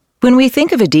 When we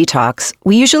think of a detox,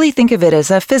 we usually think of it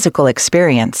as a physical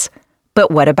experience.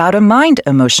 But what about a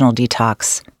mind-emotional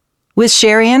detox? With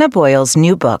Sherianna Boyle's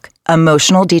new book,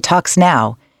 Emotional Detox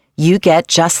Now, you get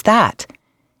just that.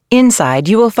 Inside,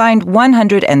 you will find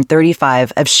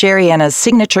 135 of Sherianna's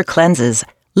signature cleanses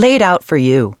laid out for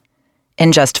you.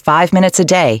 In just 5 minutes a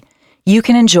day, you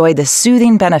can enjoy the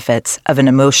soothing benefits of an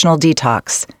emotional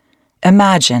detox.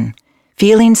 Imagine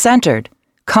feeling centered,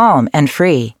 calm, and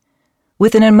free.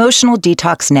 With an emotional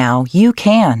detox now, you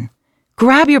can.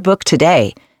 Grab your book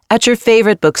today at your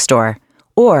favorite bookstore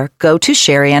or go to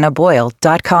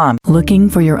SheriannaBoyle.com. Looking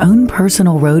for your own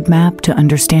personal roadmap to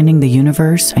understanding the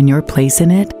universe and your place in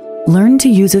it? Learn to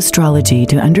use astrology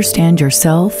to understand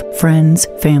yourself, friends,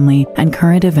 family, and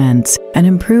current events, and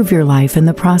improve your life in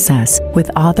the process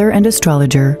with author and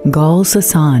astrologer Gul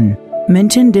Sasson.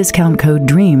 Mention discount code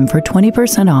DREAM for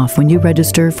 20% off when you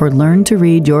register for Learn to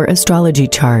Read Your Astrology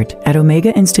Chart at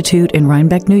Omega Institute in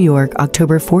Rhinebeck, New York,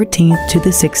 October 14th to the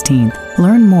 16th.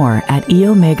 Learn more at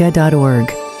eomega.org.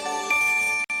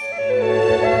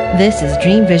 This is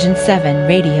Dream Vision 7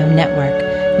 Radio Network,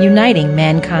 uniting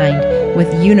mankind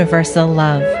with universal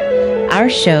love. Our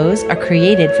shows are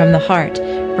created from the heart,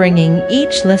 bringing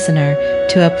each listener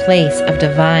to a place of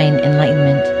divine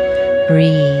enlightenment.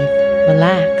 Breathe,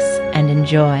 relax, and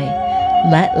enjoy.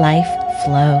 Let life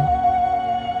flow.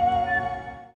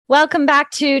 Welcome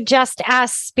back to Just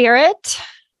Ask Spirit.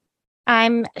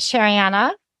 I'm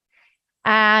Sherianna,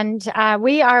 and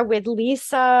we are with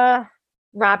Lisa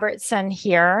Robertson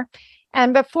here.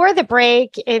 And before the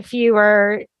break, if you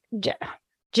were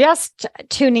just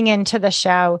tuning into the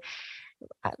show,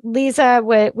 Lisa,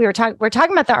 we're talking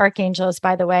about the archangels,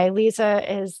 by the way.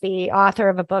 Lisa is the author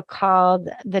of a book called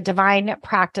The Divine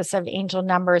Practice of Angel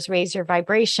Numbers, Raise Your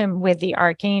Vibration with the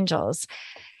Archangels.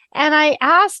 And I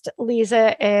asked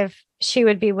Lisa if she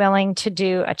would be willing to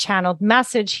do a channeled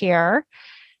message here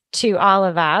to all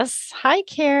of us. Hi,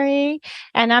 Carrie.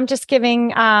 And I'm just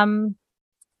giving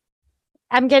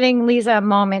I'm getting Lisa a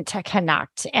moment to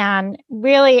connect and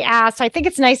really ask. I think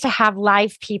it's nice to have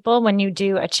live people when you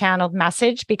do a channeled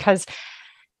message because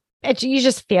you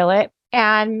just feel it.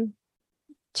 And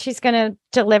she's going to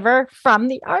deliver from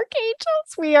the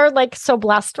archangels. We are like so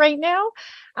blessed right now.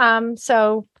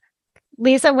 So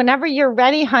Lisa, whenever you're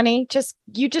ready, honey,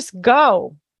 you just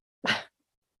go.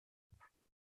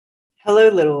 Hello,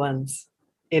 little ones.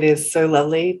 It is so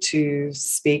lovely to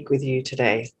speak with you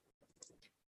today.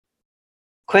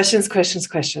 Questions, questions,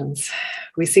 questions.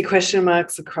 We see question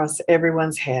marks across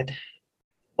everyone's head.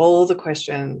 All the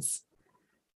questions.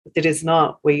 But it is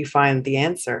not where you find the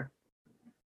answer.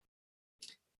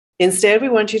 Instead, we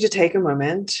want you to take a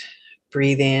moment,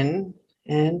 breathe in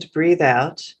and breathe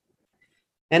out.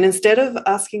 And instead of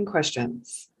asking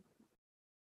questions,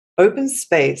 Open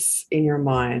space in your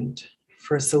mind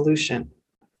for a solution.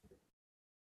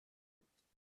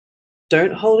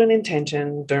 Don't hold an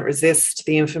intention. Don't resist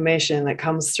the information that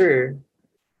comes through.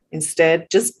 Instead,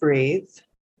 just breathe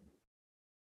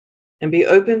and be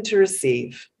open to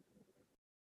receive.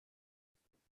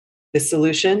 This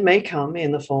solution may come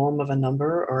in the form of a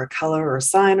number or a color or a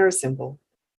sign or a symbol.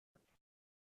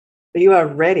 But you are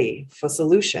ready for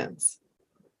solutions.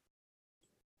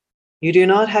 You do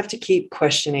not have to keep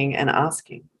questioning and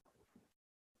asking.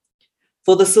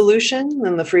 For the solution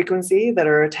and the frequency that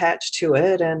are attached to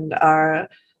it and are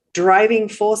driving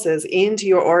forces into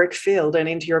your auric field and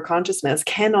into your consciousness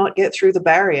cannot get through the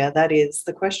barrier that is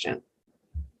the question.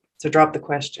 So drop the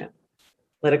question,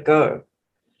 let it go,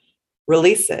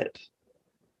 release it,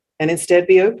 and instead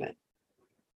be open.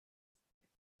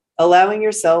 Allowing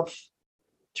yourself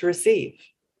to receive.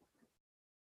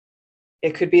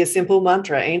 It could be a simple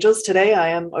mantra. Angels, today I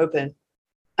am open.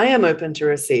 I am open to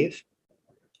receive.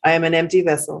 I am an empty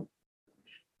vessel,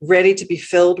 ready to be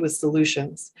filled with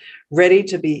solutions, ready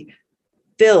to be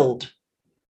filled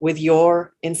with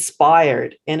your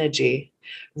inspired energy,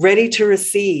 ready to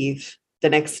receive the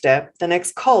next step, the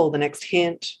next call, the next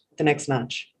hint, the next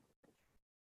nudge.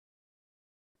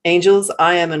 Angels,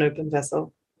 I am an open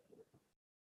vessel.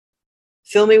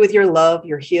 Fill me with your love,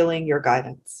 your healing, your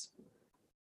guidance.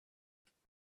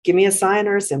 Give me a sign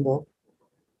or a symbol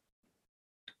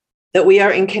that we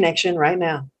are in connection right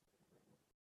now.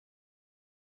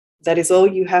 That is all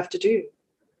you have to do.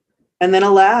 And then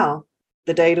allow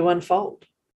the day to unfold.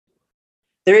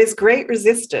 There is great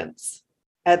resistance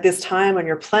at this time on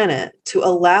your planet to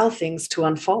allow things to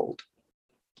unfold,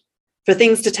 for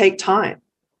things to take time,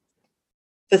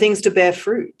 for things to bear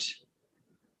fruit.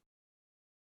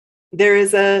 There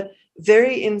is a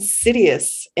very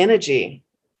insidious energy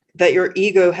that your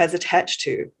ego has attached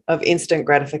to of instant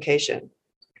gratification.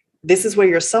 This is where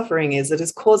your suffering is. It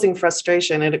is causing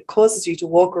frustration and it causes you to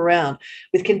walk around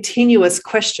with continuous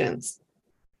questions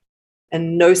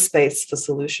and no space for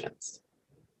solutions.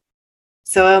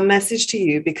 So our message to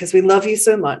you, because we love you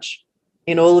so much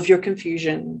in all of your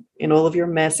confusion, in all of your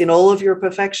mess, in all of your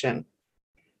perfection,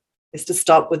 is to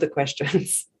stop with the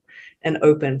questions and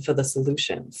open for the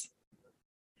solutions.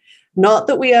 Not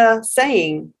that we are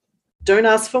saying, don't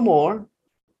ask for more,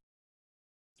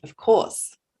 of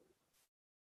course,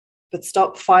 but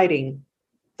stop fighting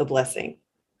the blessing.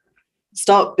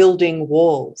 Stop building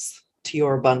walls to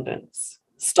your abundance.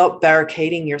 Stop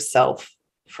barricading yourself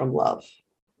from love.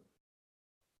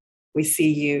 We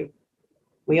see you,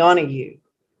 we honor you,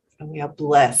 and we are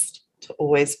blessed to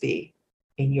always be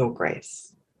in your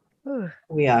grace. Ooh.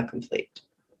 We are complete.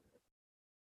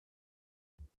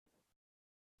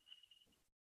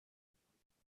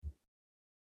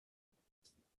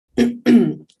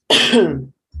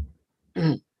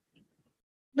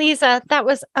 Lisa, that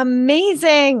was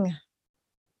amazing.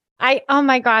 Oh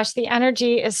my gosh, the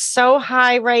energy is so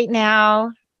high right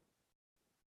now.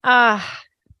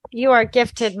 You are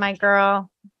gifted, my girl.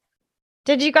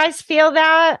 Did you guys feel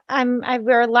that?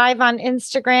 We're live on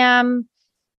Instagram,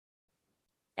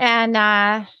 and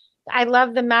I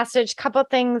love the message. Couple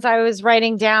things I was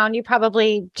writing down. You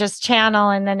probably just channel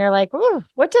and then you're like, ooh,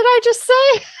 what did I just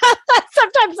say?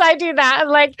 Sometimes I do that. I'm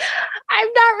like, I'm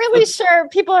not really sure.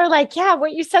 People are like, yeah,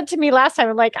 what you said to me last time.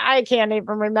 I'm like, I can't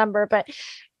even remember. But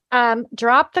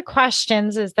drop the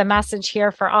questions is the message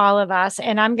here for all of us.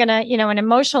 And I'm going to, in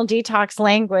emotional detox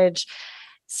language,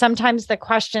 sometimes the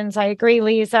questions, I agree,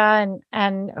 Lisa.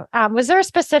 And was there a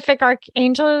specific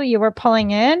archangel you were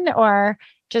pulling in, or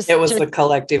it was a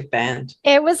collective band.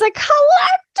 It was a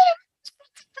collective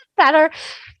better.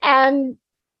 And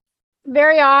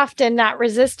very often that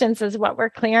resistance is what we're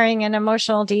clearing in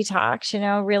emotional detox,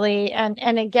 really.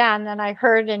 And again, and I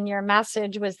heard in your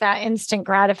message was that instant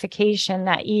gratification,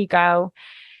 that ego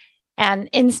and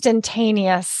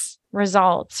instantaneous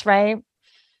results, right?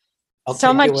 I'll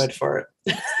take your word for it.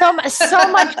 so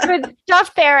much good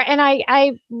stuff there. And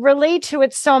I relate to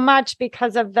it so much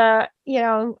because of the,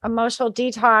 emotional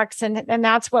detox. And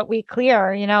that's what we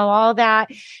clear, all that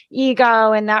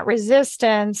ego and that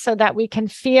resistance so that we can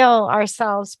feel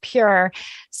ourselves pure.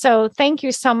 So thank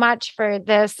you so much for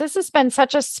this. This has been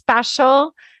such a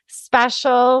special,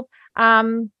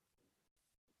 I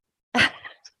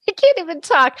can't even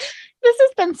talk. This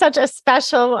has been such a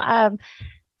special,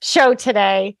 show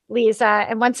today, Lisa.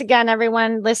 And once again,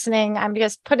 everyone listening, I'm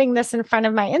just putting this in front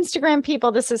of my Instagram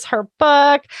people. This is her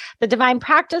book, The Divine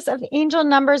Practice of Angel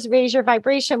Numbers, Raise Your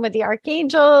Vibration with the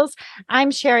Archangels. I'm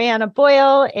Sherianna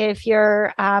Boyle. If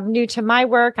you're new to my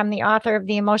work, I'm the author of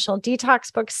the Emotional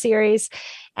Detox book series.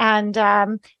 And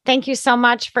thank you so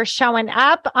much for showing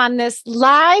up on this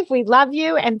live. We love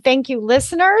you. And thank you,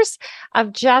 listeners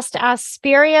of Just Ask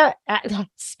Spirit.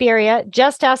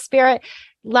 Just Ask Spirit.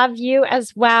 Love you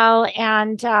as well.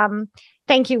 And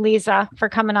thank you, Lisa, for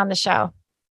coming on the show.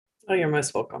 Oh, you're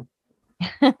most welcome.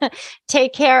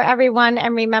 Take care, everyone.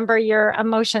 And remember, your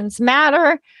emotions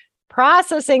matter.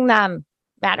 Processing them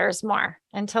matters more.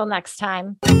 Until next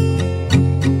time.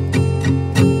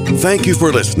 Thank you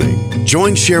for listening.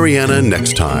 Join Sherianna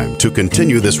next time to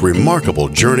continue this remarkable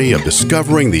journey of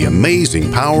discovering the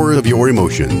amazing power of your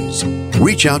emotions.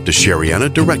 Reach out to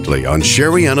Sherianna directly on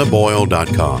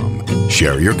SheriannaBoyle.com.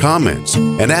 Share your comments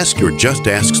and ask your Just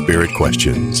Ask Spirit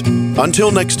questions. Until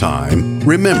next time,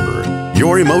 remember,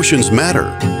 your emotions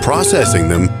matter. Processing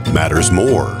them matters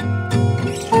more.